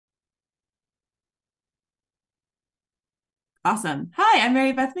Awesome. Hi, I'm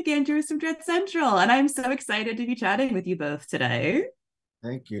Mary Beth McAndrews from Dread Central, and I'm so excited to be chatting with you both today.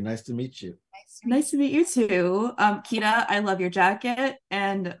 Thank you. Nice to meet you. Nice to meet Nice to meet you too. Kita, I love your jacket,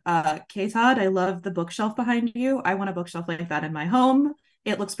 and K Todd, I love the bookshelf behind you. I want a bookshelf like that in my home.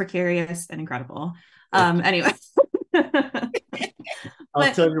 It looks precarious and incredible. Anyway, I'll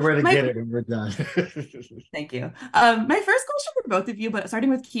but tell you where to my get it when we're done. thank you. My first question for both of you, but starting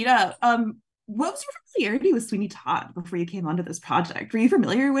with Kita, what was your familiarity with Sweeney Todd before you came onto this project? Were you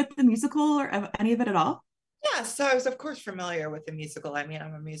familiar with the musical or any of it at all? Yeah, so I was of course familiar with the musical. I mean,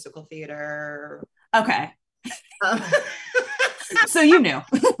 I'm a musical theater. Okay, Um, so you knew.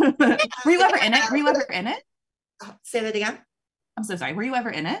 Were you ever in it? Were you ever in it? say that again. I'm so sorry. Were you ever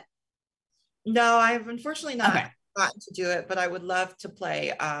in it? No, I've unfortunately not Okay. gotten to do it, but I would love to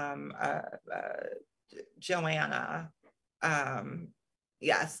play Joanna.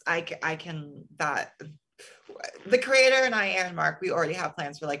 Yes, I can that the creator and I and Mark, we already have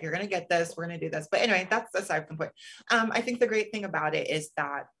plans for like, you're gonna get this, we're gonna do this. But anyway, that's aside from the point. I think the great thing about it is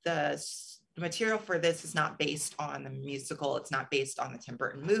that the material for this is not based on the musical. It's not based on the Tim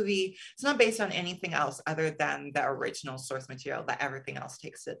Burton movie. It's not based on anything else other than the original source material. That everything else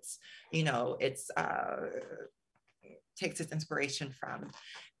takes its, takes its inspiration from.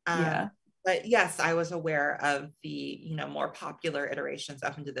 Um, Yeah. but yes, I was aware of the, more popular iterations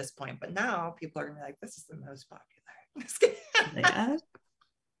up until this point. But now people are gonna be like, this is the most popular. Yeah.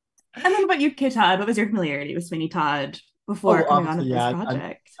 And then what about you, Kid Todd? What was your familiarity with Sweeney Todd Oh, before well, coming on obviously, with this yeah.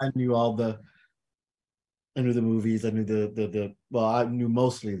 project? I knew I knew the movies. I knew the well, I knew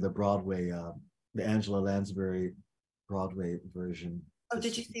mostly the Broadway, the Angela Lansbury Broadway version. Oh,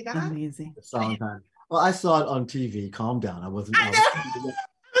 did you see that? Amazing. The Sondheim. Well, I saw it on TV. Calm down. I wasn't. I know.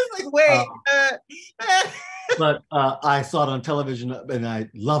 I was like, wait. Uh, but I saw it on television and I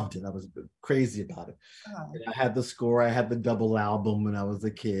loved it. I was crazy about it. Oh. And I had the score. I had the double album when I was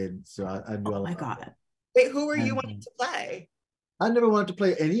a kid, so I knew Oh a my lot of it. God. Wait, who were you And wanting to play? I never wanted to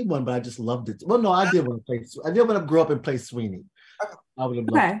play anyone, but I just loved it. Well, no, I did want to play. I did want to grow up and play Sweeney. Okay. I would have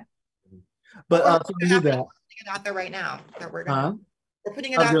loved Okay. to. But We're so we knew that. putting it out there right now that Huh? we're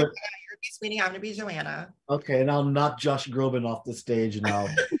putting it I'll out do there. it. You're gonna be Sweeney, I'm gonna be Joanna. Okay, and I'll knock Josh Groban off the stage, and I'll.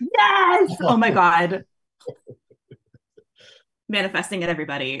 Yes. Oh my God. Manifesting it,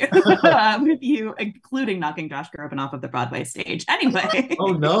 everybody. With you, including knocking Josh Groban off of the Broadway stage. Anyway.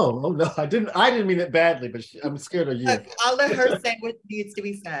 Oh no! Oh no! I didn't mean it badly, but I'm scared of you. Look, I'll let her say what needs to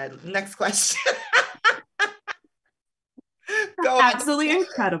be said. Next question. Go on. Absolutely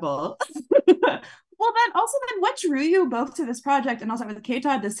incredible. Well, then, what drew you both to this project? And I'll start with K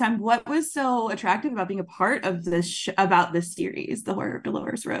Todd this time. What was so attractive about being a part of about this series, The Horror of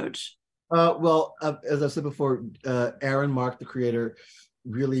Dolores Roach? As I said before, Aaron Mark, the creator,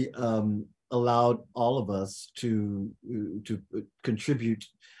 really allowed all of us to contribute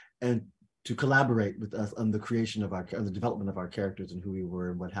and to collaborate with us on the creation of on the development of our characters and who we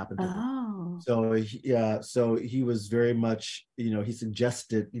were and what happened to them. Oh. So he was very much, he made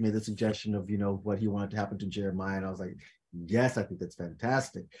the suggestion of, what he wanted to happen to Jeremiah. And I was like, yes, I think that's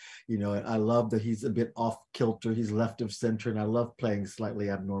fantastic. And I love that he's a bit off kilter. He's left of center. And I love playing slightly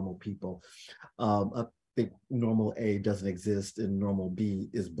abnormal people. I think normal A doesn't exist and normal B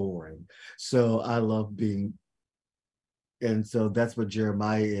is boring. So I love being, and so that's what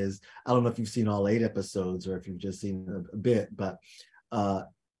Jeremiah is. I don't know if you've seen all 8 episodes or if you've just seen a bit, but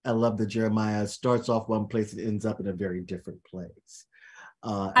I love that Jeremiah starts off one place and ends up in a very different place.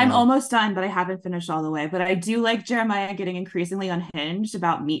 I'm almost done, but I haven't finished all the way. But I do like Jeremiah getting increasingly unhinged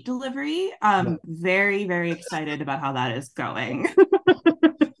about meat delivery. I'm very, very excited about how that is going.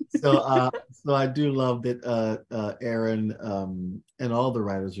 So I do love that Aaron and all the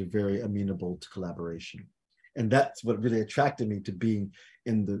writers are very amenable to collaboration. And that's what really attracted me to being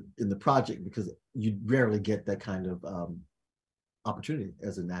in the project, because you rarely get that kind of opportunity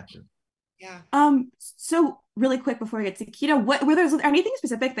as an actor. Yeah. So really quick before we get to Kita, were there anything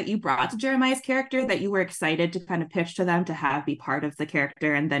specific that you brought to Jeremiah's character that you were excited to kind of pitch to them to have be part of the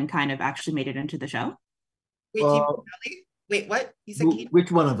character and then kind of actually made it into the show? Wait, wait, what? You said Kita?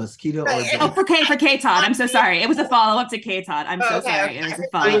 Which one of us? Kita or Oh, for K Todd. I'm so sorry. It was a follow-up to K Todd. I'm so sorry. Okay. It was a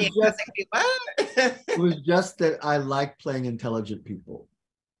follow-up. It was just that I like playing intelligent people.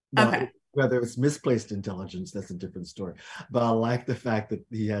 Now, okay. Whether it's misplaced intelligence, that's a different story. But I like the fact that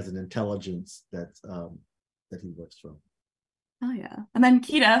he has an intelligence that he works from. Oh yeah. And then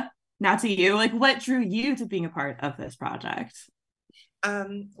Kita, now to you. Like, what drew you to being a part of this project?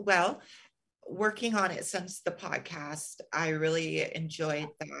 Well, working on it since the podcast, I really enjoyed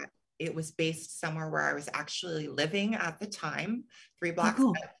that it was based somewhere where I was actually living at the time, 3 blocks cool.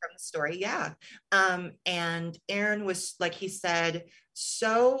 out from the story. Yeah. And Aaron was, like he said,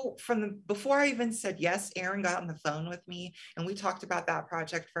 so before I even said yes, Aaron got on the phone with me and we talked about that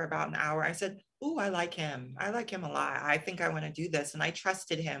project for about an hour. I said, "Oh, I like him. I like him a lot. I think I want to do this." And I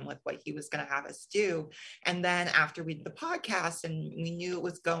trusted him with what he was going to have us do. And then after we did the podcast and we knew it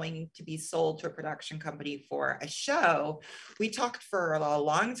was going to be sold to a production company for a show, we talked for a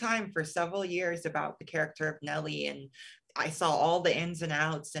long time, for several years, about the character of Nellie. And I saw all the ins and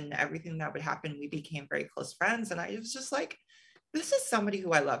outs and everything that would happen. We became very close friends. And I was just like, this is somebody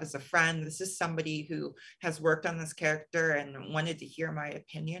who I love as a friend. This is somebody who has worked on this character and wanted to hear my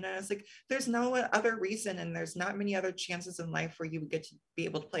opinion. And I was like, there's no other reason, and there's not many other chances in life where you would get to be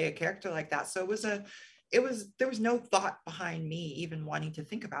able to play a character like that. So there was no thought behind me even wanting to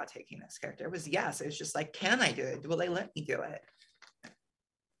think about taking this character. It was yes. It was just like, can I do it? Will they let me do it?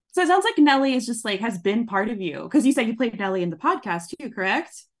 So it sounds like Nellie is just like has been part of you, because you said you played Nellie in the podcast too,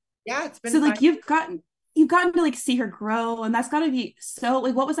 correct? Yeah, it's been So fun. like you've gotten to like see her grow, and that's got to be so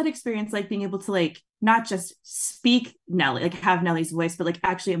like, what was that experience like, being able to like not just speak Nellie, like have Nellie's voice, but like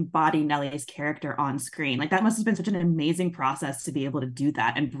actually embody Nellie's character on screen? Like that must have been such an amazing process to be able to do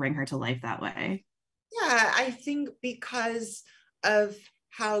that and bring her to life that way. Yeah, I think because of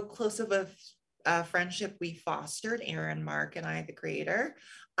how close of a friendship we fostered, Aaron, Mark, and I, the creator,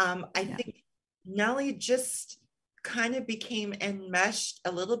 I Yeah. think Nellie just kind of became enmeshed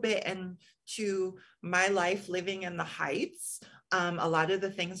a little bit into my life living in the Heights. A lot of the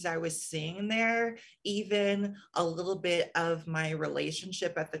things I was seeing there, even a little bit of my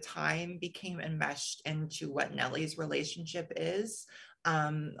relationship at the time, became enmeshed into what Nellie's relationship is.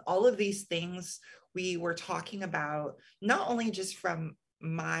 All of these things we were talking about, not only just from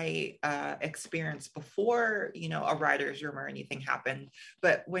my experience before, a writer's room or anything happened,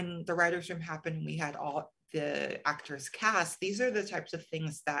 but when the writer's room happened, we had all the actors cast. These are the types of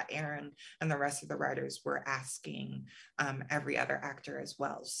things that Aaron and the rest of the writers were asking every other actor as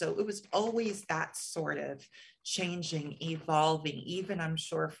well. So it was always that sort of changing, evolving. Even I'm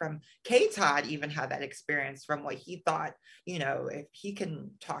sure from K. Todd even had that experience from what he thought, if he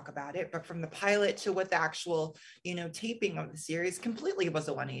can talk about it, but from the pilot to what the actual, taping of the series completely was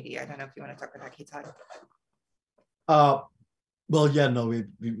a 180. I don't know if you want to talk about that, K. Todd. Well, yeah, no,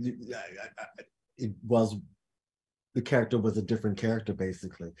 it was, the character was a different character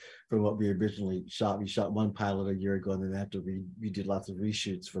basically from what we originally shot. We shot one pilot a year ago, and then after we did lots of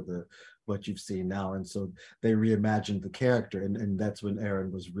reshoots for what you've seen now, and so they reimagined the character, and that's when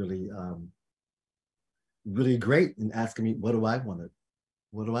Aaron was really really great in asking me, what do I want to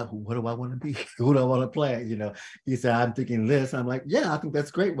be? Who do I want to play? He said, I'm thinking this. I'm like, yeah, I think that's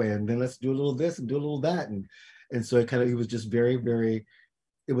a great way. And then let's do a little this and do a little that. And so he was just very, very,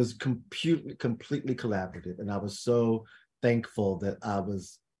 it was completely collaborative. And I was so thankful that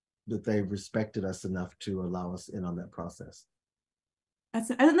they respected us enough to allow us in on that process.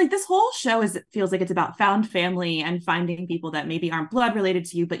 I like this whole show feels like it's about found family and finding people that maybe aren't blood related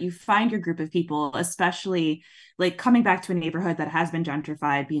to you, but you find your group of people, especially like coming back to a neighborhood that has been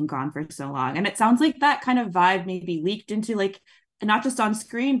gentrified, being gone for so long. And it sounds like that kind of vibe maybe leaked into like, not just on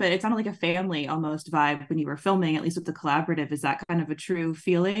screen, but it sounded like a family almost vibe when you were filming, at least with the collaborative. Is that kind of a true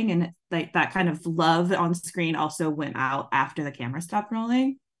feeling? And like that kind of love on screen also went out after the camera stopped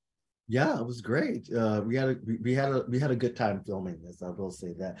rolling? Yeah, it was great. We had a good time filming this. I will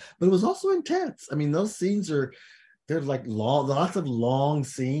say that, but it was also intense. I mean, those scenes they're like lots of long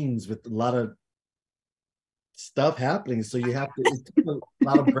scenes with a lot of stuff happening. So you have to, it took a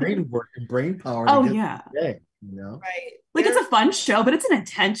lot of brain work and brain power to get Yeah. today, Right. Like it's a fun show, but it's an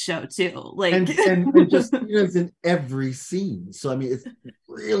intense show too. Like and just in every scene. So I mean, it's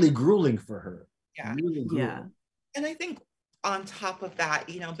really grueling for her. Yeah. Really grueling. Yeah. And I think on top of that,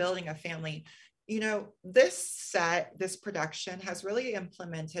 building a family, this production has really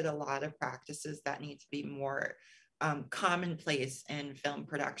implemented a lot of practices that need to be more commonplace in film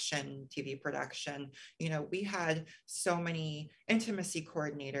production, TV production. We had so many intimacy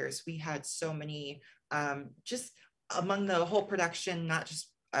coordinators. We had so many just among the whole production, not just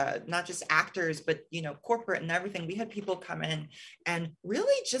actors, but corporate and everything. We had people come in, and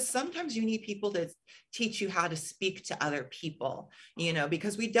really just sometimes you need people to teach you how to speak to other people,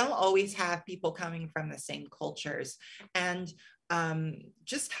 because we don't always have people coming from the same cultures, and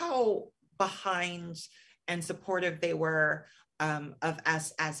just how behind and supportive they were of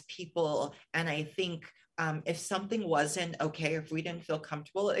us as people. And I think if something wasn't okay, if we didn't feel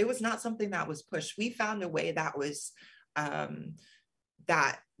comfortable, it was not something that was pushed. We found a way that was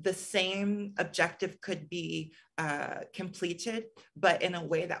that the same objective could be completed, but in a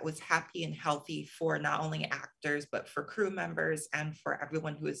way that was happy and healthy for not only actors, but for crew members and for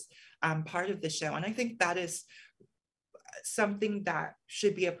everyone who is part of the show. And I think that is something that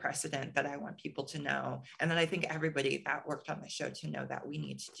should be a precedent that I want people to know, and that I think everybody that worked on the show to know that we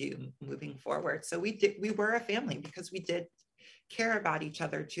need to do moving forward. So we were a family because we did care about each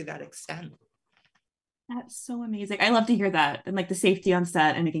other to that extent. That's so amazing. I love to hear that. And like the safety on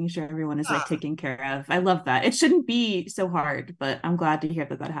set and making sure everyone is like taken care of. I love that. It shouldn't be so hard, but I'm glad to hear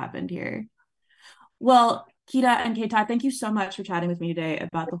that that happened here. Well, Kita and K, Todd, thank you so much for chatting with me today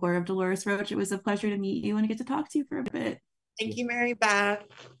about the Horror of Dolores Roach. It was a pleasure to meet you and get to talk to you for a bit. Thank you, Mary Beth.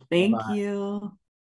 Thank Bye-bye. you.